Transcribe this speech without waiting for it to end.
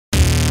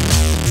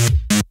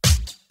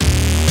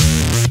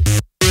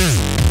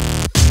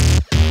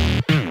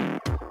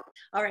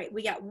All right,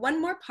 we got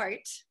one more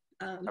part.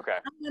 Okay.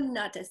 I'm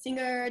not a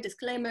singer,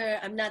 disclaimer,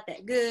 I'm not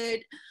that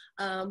good,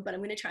 but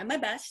I'm gonna try my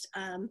best.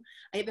 I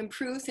have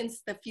improved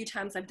since the few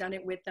times I've done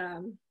it with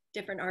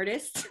different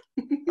artists.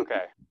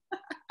 Okay.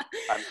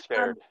 I'm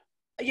scared.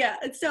 Yeah,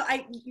 so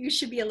you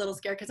should be a little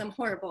scared because I'm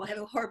horrible. I have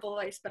a horrible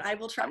voice, but I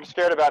will try. I'm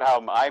scared about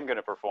how I'm going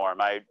to perform.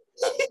 Yeah,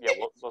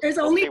 There's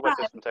we'll only see what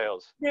five. this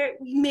entails.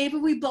 Maybe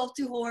we both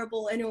do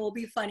horrible and it will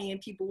be funny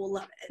and people will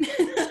love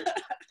it.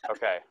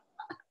 Okay.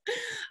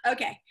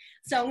 Okay,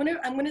 so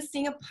I'm gonna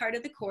sing a part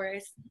of the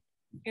chorus,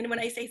 and when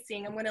I say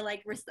sing, I'm gonna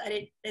like recite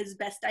it as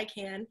best I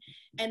can,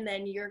 and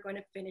then you're going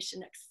to finish the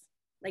next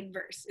like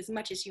verse as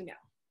much as you know.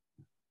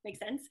 Make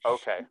sense?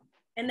 Okay.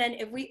 And then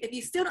if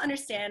you still don't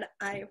understand,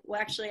 I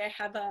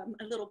have a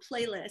little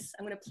playlist.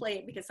 I'm gonna play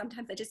it because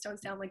sometimes I just don't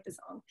sound like the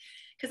song,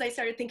 because I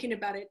started thinking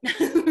about it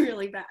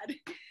really bad.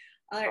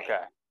 All right.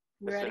 Okay.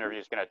 This interview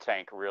is gonna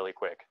tank really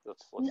quick.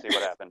 Let's see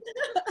what happens.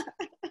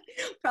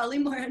 Probably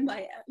more on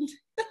my end.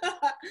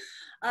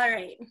 All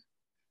right.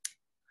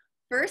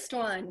 First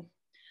one.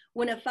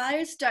 When a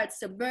fire starts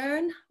to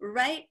burn,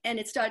 right, and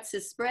it starts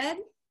to spread.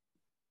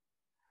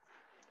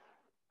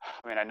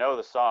 I mean, I know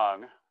the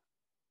song.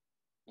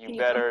 You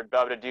better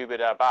ba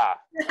da ba.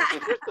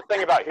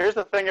 Here's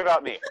the thing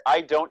about me.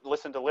 I don't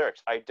listen to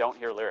lyrics. I don't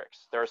hear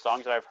lyrics. There are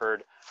songs that I've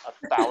heard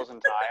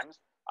 1,000 times.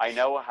 I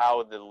know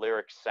how the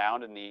lyrics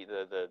sound and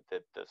the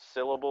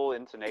syllable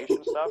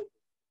intonation stuff.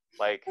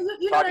 Like,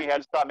 Talking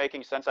Heads Stop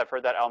Making Sense. I've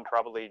heard that album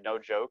probably, no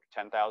joke,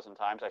 10,000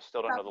 times. I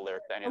still don't know the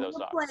lyrics to any of those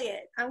songs.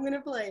 I'm gonna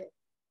play it.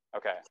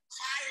 Okay.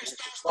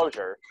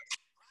 Disclosure.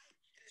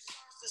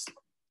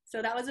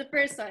 So that was the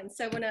first one.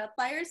 So when a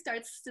fire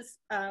starts to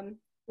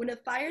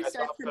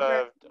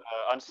burn,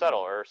 Unsettle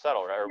or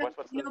Settle, right? Or what's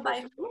the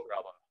Disclosure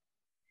album?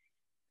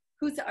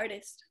 Who's the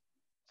artist?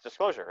 It's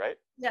Disclosure, right?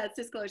 Yeah, it's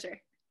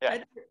Disclosure.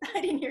 Yeah.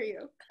 I didn't hear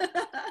you.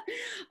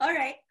 All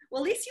right.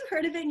 Well, at least you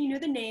heard of it and you knew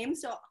the name,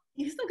 so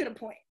you still get a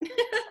point.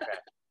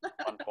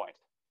 Okay. 1 point.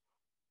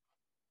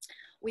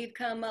 We've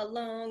come a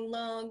long,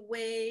 long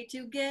way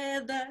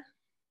together.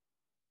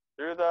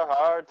 Through the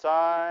hard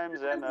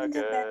times and the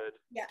good.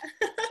 Yeah.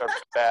 Or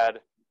bad.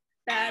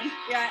 Bad.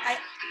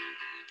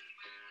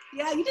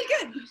 Yeah, you did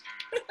good.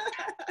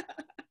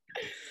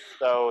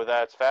 So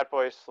that's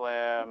Fatboy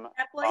Slim.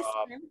 Fatboy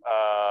Slim.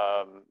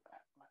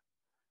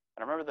 I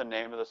don't remember the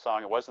name of the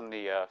song. It wasn't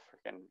the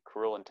freaking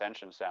Cruel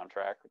Intentions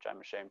soundtrack, which I'm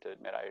ashamed to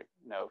admit I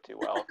know too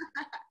well.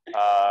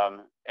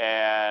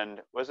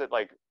 And was it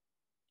like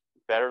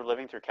Better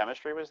Living Through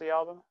Chemistry was the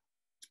album?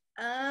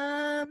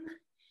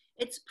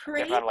 It's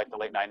Praise. Came out in like the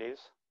late 90s.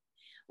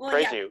 Well,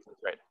 Praise You.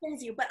 That's right.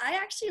 Praise You. But I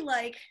actually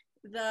like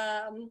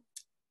the,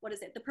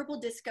 the Purple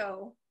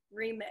Disco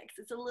remix.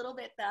 It's a little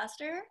bit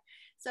faster.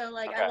 So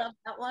like, okay. I love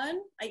that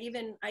one.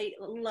 I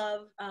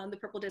love the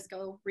Purple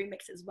Disco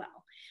remix as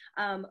well.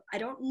 I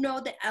don't know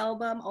the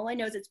album. All I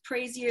know is it's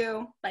Praise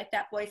You by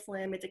Fatboy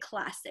Slim. It's a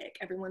classic.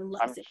 Everyone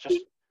loves it.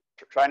 Just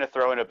trying to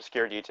throw in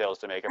obscure details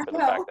to make up for the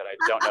fact that I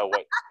don't know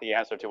what the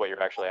answer to what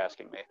you're actually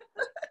asking me.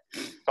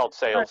 It's called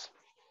sales.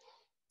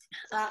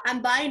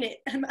 I'm buying it.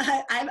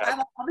 I've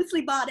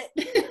obviously bought it.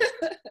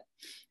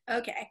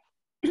 Okay.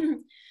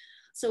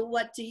 So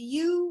what do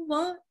you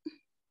want?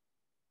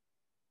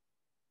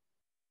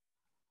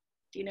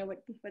 Do you know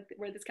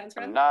where this comes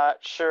from? I'm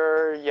not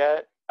sure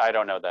yet. I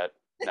don't know that.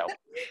 No.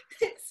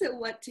 So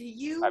what do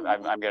you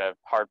I'm going to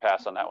hard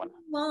pass on that one.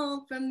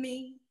 Want from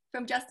me?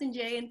 From Justin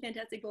Jay and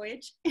Fantastic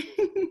Voyage.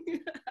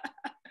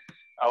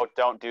 Oh,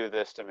 don't do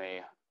this to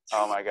me.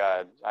 Oh my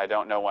God. I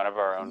don't know one of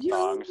our own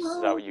songs.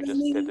 Is that what you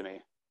just did to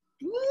me?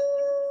 Woo!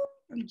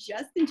 From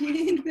Justin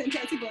Jay and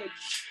Fantastic Voyage.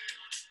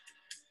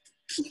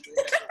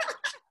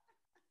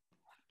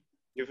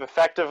 You've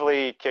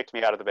effectively kicked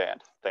me out of the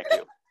band. Thank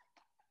you.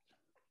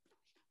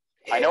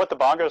 I know what the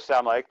bongos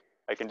sound like.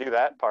 I can do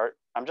that part.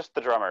 I'm just the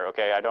drummer,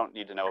 okay? I don't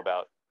need to know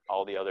about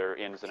all the other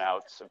ins and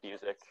outs of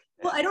music.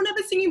 Well, I don't have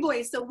a singing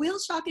voice, so we'll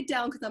chalk it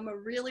down because I'm a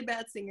really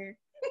bad singer.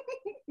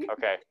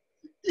 Okay.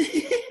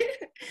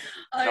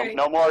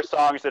 No more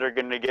songs that are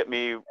going to get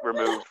me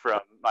removed from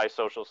my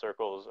social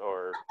circles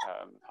or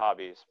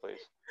hobbies, please.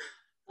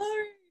 All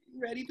right.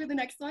 Ready for the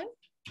next one?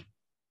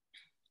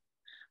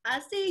 I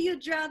see you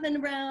driving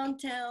around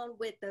town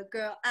with the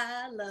girl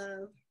I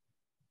love.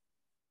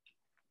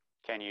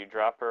 Can you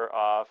drop her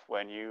off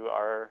when you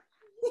are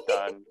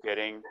done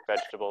getting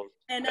vegetables?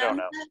 And I don't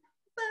know.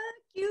 Fuck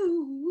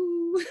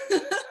you.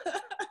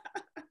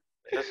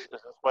 Is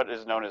this what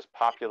is known as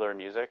popular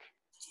music?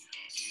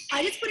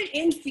 I just put it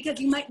in because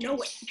you might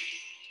know it.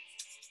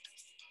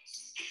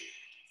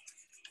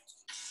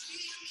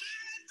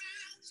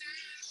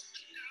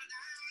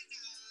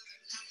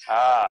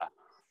 Ah.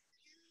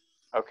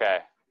 Okay.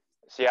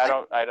 See, I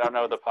don't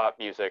know the pop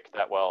music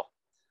that well.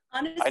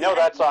 Honestly, I know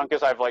that song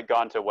because I've like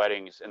gone to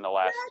weddings in the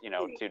last,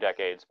 2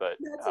 decades, but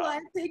that's why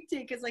I picked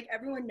it, because like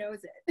everyone knows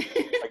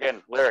it.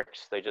 Again,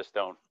 lyrics, they just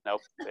don't.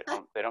 Nope,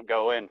 they don't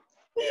go in.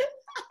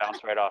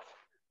 Bounce right off.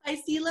 I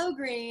see low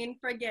green,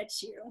 forget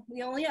you.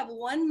 We only have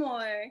one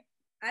more.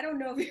 I don't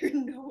know if you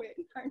know it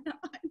or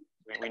not.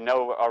 We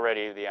know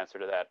already the answer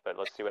to that, but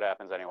let's see what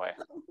happens anyway.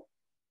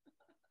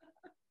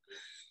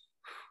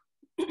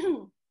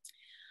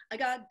 I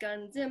got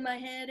guns in my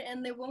head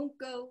and they won't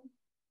go.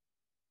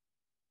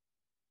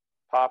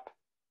 Pop?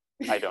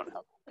 I don't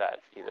know that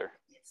either.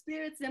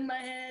 Spirits in my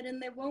head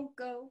and they won't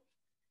go.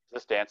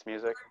 Is this dance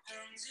music?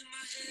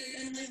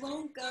 And they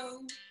won't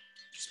go.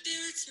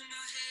 Spirits in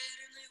my head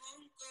and they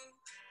won't go.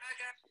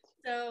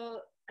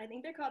 So I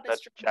think they're called the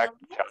Jack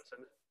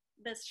Johnson?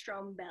 The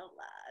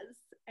Strombellas.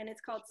 And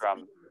it's called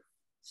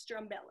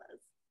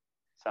Strombellas.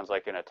 Sounds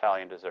like an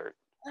Italian dessert.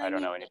 I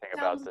don't know anything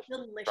about the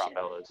delicious.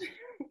 Strombellas.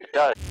 It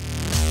does.